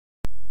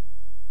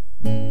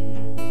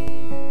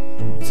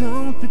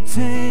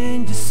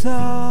pretend you're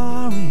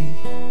sorry.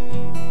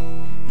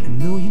 I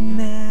know you're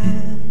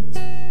not.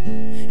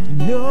 You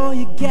know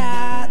you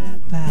got the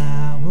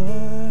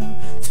power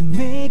to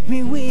make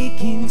me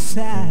weak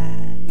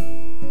inside.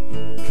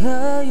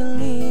 Girl, you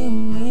leave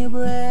me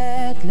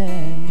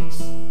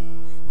breathless,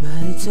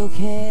 but it's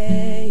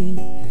okay,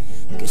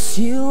 'cause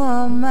you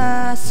are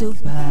my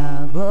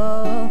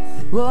superpower.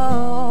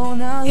 Whoa,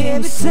 now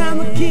every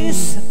time I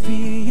kiss, I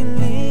feel your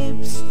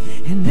lips,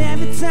 and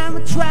every time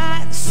I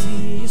try to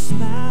see you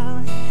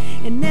smile,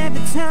 and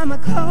every time I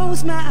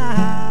close my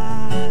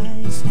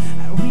eyes,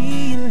 I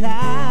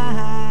realize.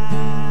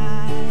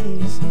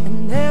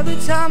 And every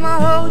time I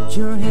hold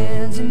your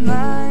hands in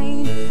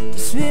mine, the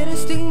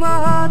sweetest thing my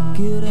heart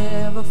could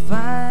ever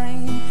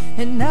find.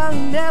 And I've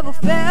never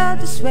felt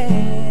this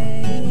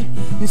way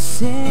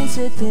since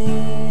the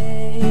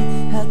day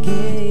I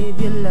gave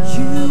you love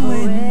You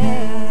away.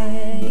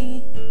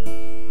 and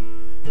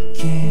I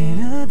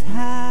cannot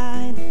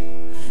hide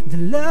the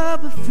love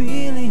I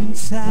feel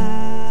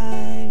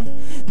inside,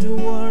 the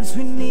words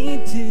we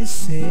need to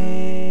say.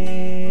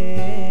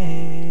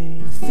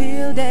 I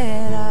feel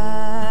that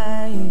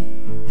I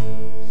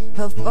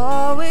have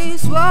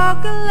always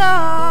walked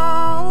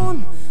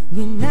alone,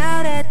 but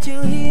now that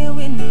you're here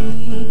with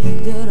me,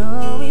 there'll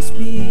always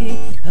be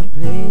a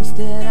place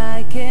that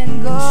I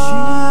can go.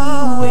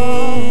 You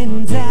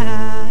and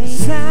I,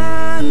 'cause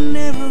I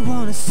never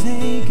wanna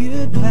say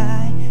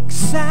goodbye,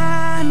 'cause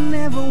I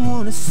never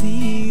wanna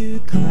see you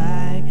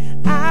cry.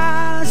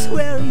 I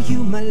swear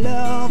you my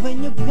love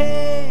and your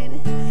pain,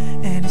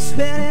 and I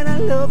swear that I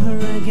love her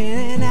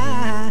again.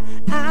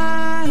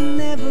 I'm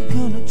never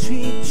gonna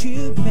treat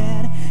you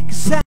bad,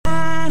 'cause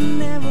I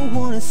never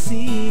wanna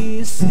see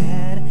you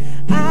sad.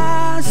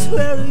 I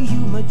swear you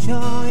my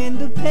joy and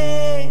the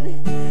pain,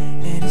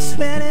 and I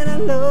swear that I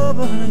love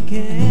her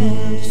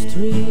again. It's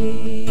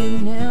 3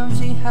 and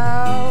empty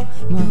how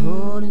my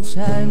heart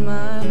inside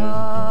my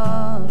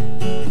heart.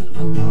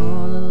 I'm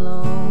all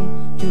alone,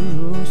 the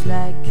rooms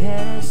like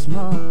cat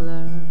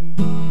smaller.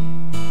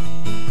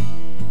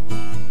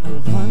 I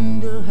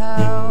wonder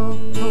how,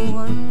 I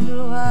wonder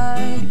why,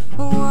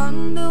 I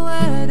wonder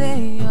where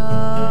they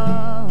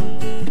are.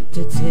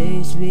 The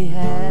taste we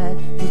had,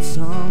 the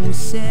song we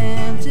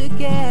sang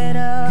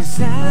together. 'Cause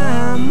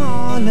I'm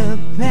all about